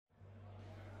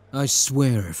I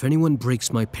swear, if anyone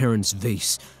breaks my parents'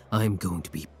 vase, I'm going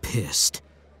to be pissed.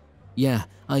 Yeah,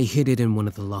 I hid it in one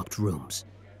of the locked rooms.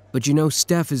 But you know,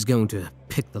 Steph is going to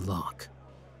pick the lock.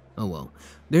 Oh well,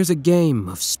 there's a game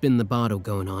of spin the bottle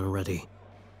going on already.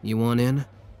 You want in?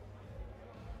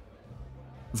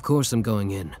 Of course I'm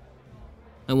going in.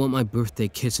 I want my birthday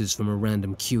kisses from a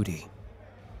random cutie.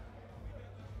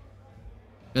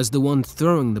 As the one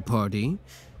throwing the party,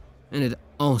 and it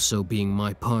also being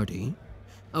my party,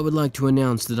 I would like to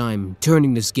announce that I'm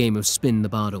turning this game of spin the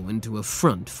bottle into a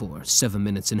front for 7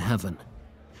 minutes in heaven.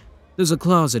 There's a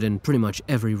closet in pretty much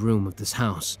every room of this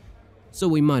house, so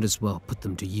we might as well put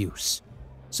them to use.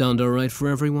 Sound alright for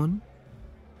everyone?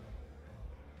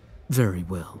 Very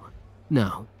well.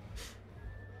 Now,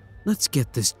 let's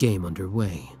get this game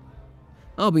underway.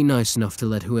 I'll be nice enough to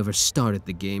let whoever started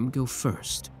the game go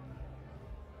first.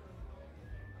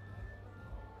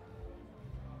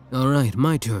 Alright,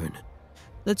 my turn.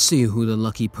 Let's see who the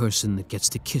lucky person that gets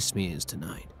to kiss me is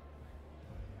tonight.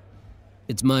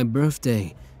 It's my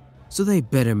birthday, so they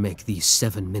better make these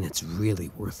 7 minutes really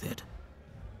worth it.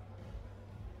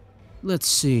 Let's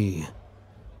see.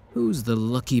 Who's the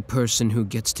lucky person who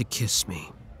gets to kiss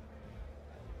me?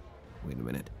 Wait a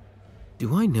minute.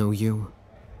 Do I know you?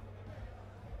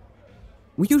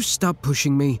 Will you stop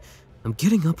pushing me? I'm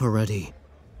getting up already.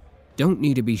 Don't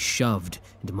need to be shoved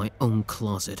into my own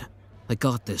closet. I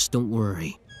got this, don't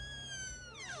worry.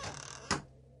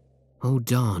 Oh,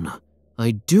 Dawn,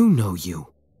 I do know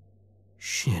you.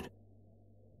 Shit.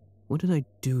 What did I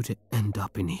do to end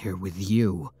up in here with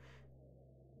you?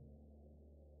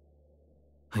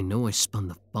 I know I spun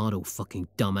the bottle, fucking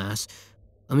dumbass.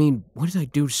 I mean, what did I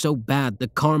do so bad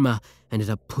that karma ended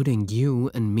up putting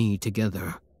you and me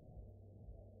together?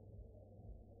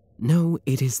 No,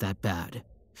 it is that bad.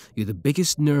 You're the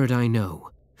biggest nerd I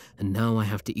know, and now I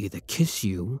have to either kiss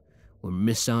you or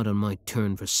miss out on my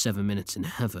turn for 7 minutes in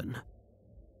heaven.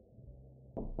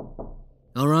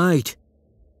 All right.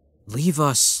 Leave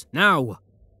us, now!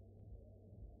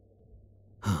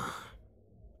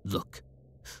 Look,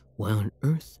 why on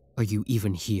earth are you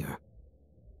even here?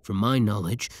 From my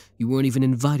knowledge, you weren't even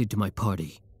invited to my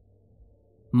party.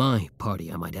 My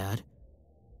party, I might add.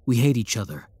 We hate each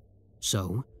other.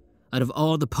 So, out of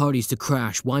all the parties to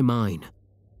crash, why mine?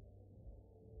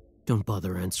 Don't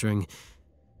bother answering.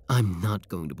 I'm not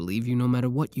going to believe you no matter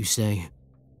what you say.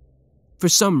 For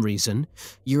some reason,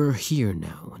 you're here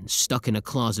now and stuck in a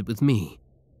closet with me.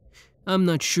 I'm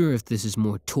not sure if this is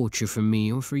more torture for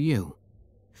me or for you.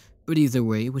 But either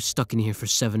way, we're stuck in here for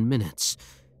 7 minutes.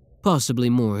 Possibly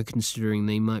more, considering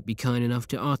they might be kind enough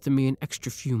to offer me an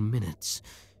extra few minutes.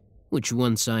 Which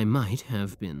once I might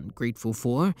have been grateful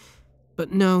for,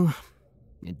 but no,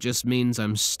 it just means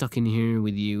I'm stuck in here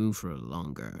with you for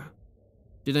longer.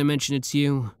 Did I mention it's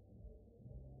you?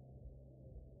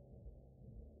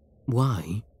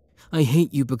 Why? I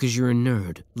hate you because you're a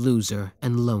nerd, loser,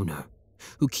 and loner,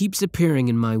 who keeps appearing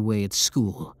in my way at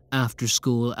school, after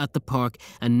school, at the park,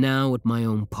 and now at my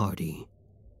own party.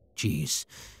 Jeez.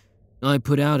 I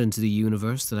put out into the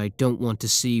universe that I don't want to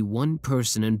see one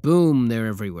person, and boom, they're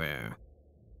everywhere.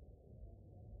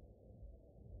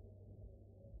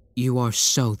 You are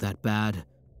so that bad.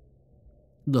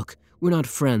 Look, we're not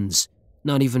friends,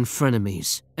 not even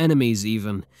frenemies, enemies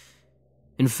even.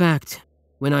 In fact,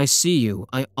 when I see you,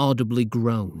 I audibly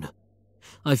groan.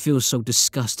 I feel so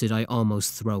disgusted I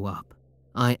almost throw up.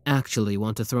 I actually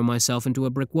want to throw myself into a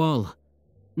brick wall.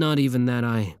 Not even that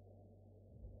I...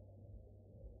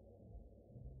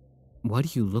 Why do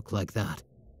you look like that?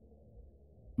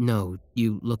 No,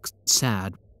 you look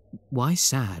sad. Why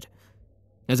sad?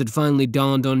 Has it finally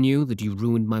dawned on you that you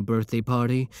ruined my birthday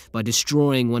party by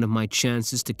destroying one of my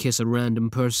chances to kiss a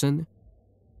random person?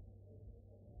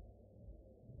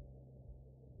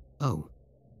 Oh,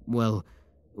 well,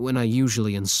 when I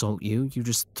usually insult you, you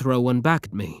just throw one back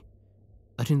at me.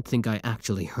 I didn't think I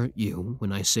actually hurt you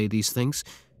when I say these things.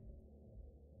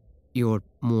 You're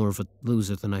more of a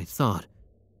loser than I thought.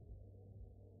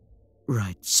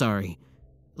 Right, sorry.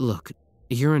 Look,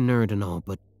 you're a nerd and all,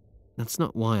 but that's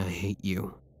not why I hate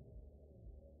you.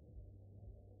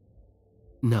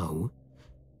 No,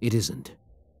 it isn't.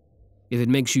 If it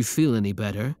makes you feel any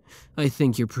better, I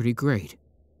think you're pretty great.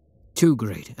 Too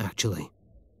great, actually.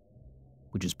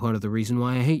 Which is part of the reason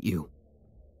why I hate you.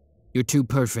 You're too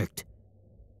perfect.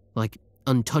 Like,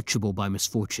 untouchable by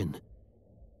misfortune.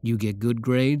 You get good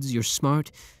grades, you're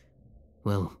smart.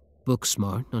 Well, book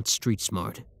smart, not street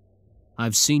smart.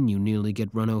 I've seen you nearly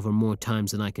get run over more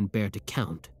times than I can bear to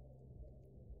count.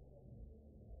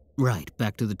 Right,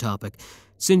 back to the topic.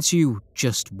 Since you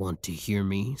just want to hear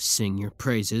me sing your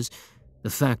praises,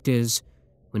 the fact is,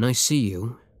 when I see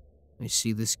you, I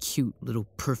see this cute little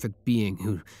perfect being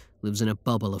who lives in a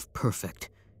bubble of perfect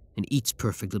and eats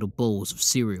perfect little bowls of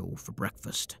cereal for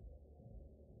breakfast.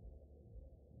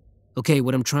 Okay,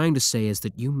 what I'm trying to say is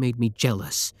that you made me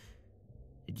jealous.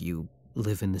 That you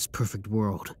live in this perfect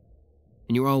world,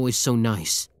 and you're always so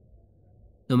nice.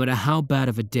 No matter how bad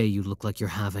of a day you look like you're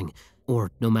having,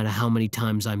 or no matter how many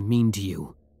times I'm mean to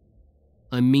you.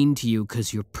 I'm mean to you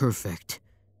because you're perfect,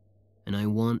 and I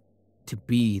want to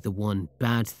be the one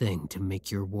bad thing to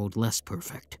make your world less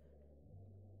perfect.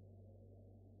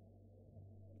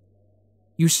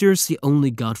 You seriously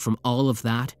only got from all of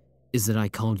that is that I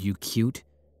called you cute?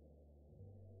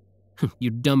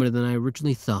 You're dumber than I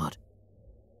originally thought.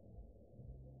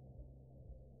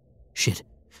 Shit,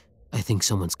 I think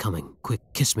someone's coming. Quick,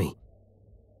 kiss me.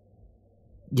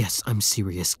 Yes, I'm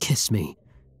serious, kiss me.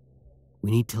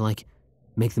 We need to,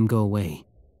 make them go away.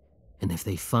 And if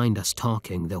they find us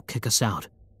talking, they'll kick us out.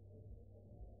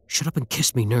 Shut up and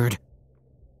kiss me, nerd.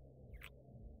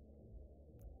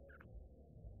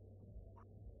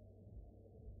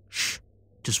 Shh,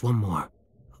 just one more.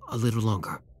 A little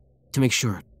longer. To make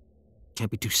sure. Can't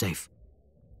be too safe.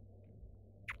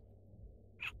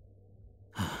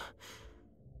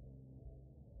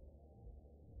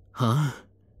 Huh?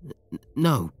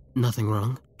 No, nothing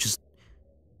wrong. Just,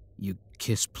 you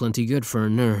kiss plenty good for a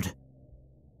nerd.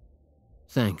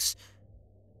 Thanks.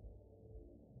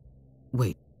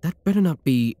 Wait, that better not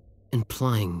be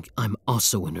implying I'm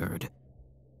also a nerd.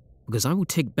 Because I will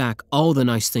take back all the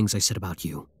nice things I said about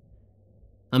you.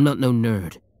 I'm not no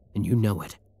nerd, and you know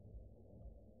it.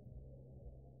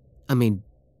 I mean,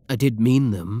 I did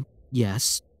mean them,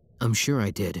 yes, I'm sure I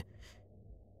did.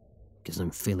 Guess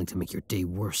I'm failing to make your day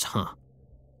worse, huh?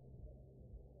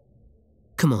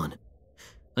 Come on,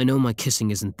 I know my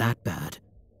kissing isn't that bad.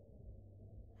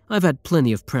 I've had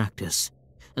plenty of practice,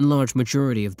 and large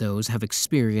majority of those have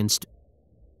experienced...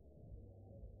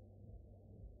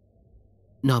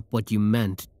 Not what you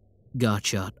meant.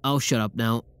 Gotcha. I'll shut up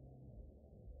now.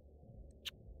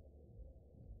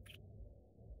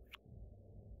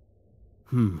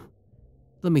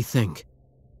 Let me think.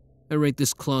 I rate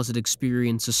this closet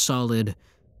experience a solid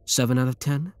 7 out of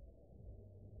 10.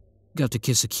 Got to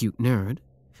kiss a cute nerd,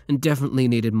 and definitely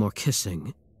needed more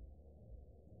kissing.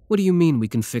 What do you mean we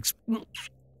can fix...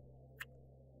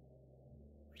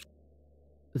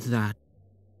 that...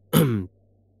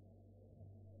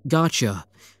 Gotcha.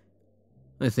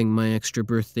 I think my extra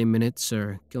birthday minutes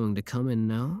are going to come in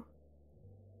now.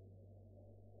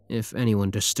 If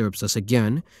anyone disturbs us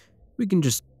again, we can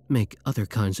just make other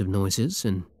kinds of noises,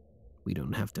 and we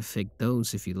don't have to fake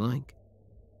those if you like.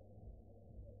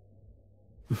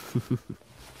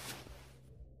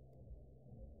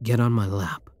 Get on my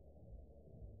lap.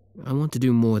 I want to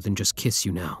do more than just kiss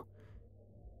you now.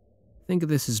 Think of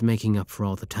this as making up for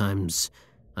all the times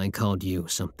I called you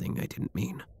something I didn't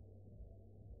mean.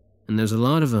 And there's a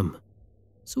lot of them,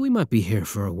 so we might be here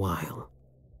for a while.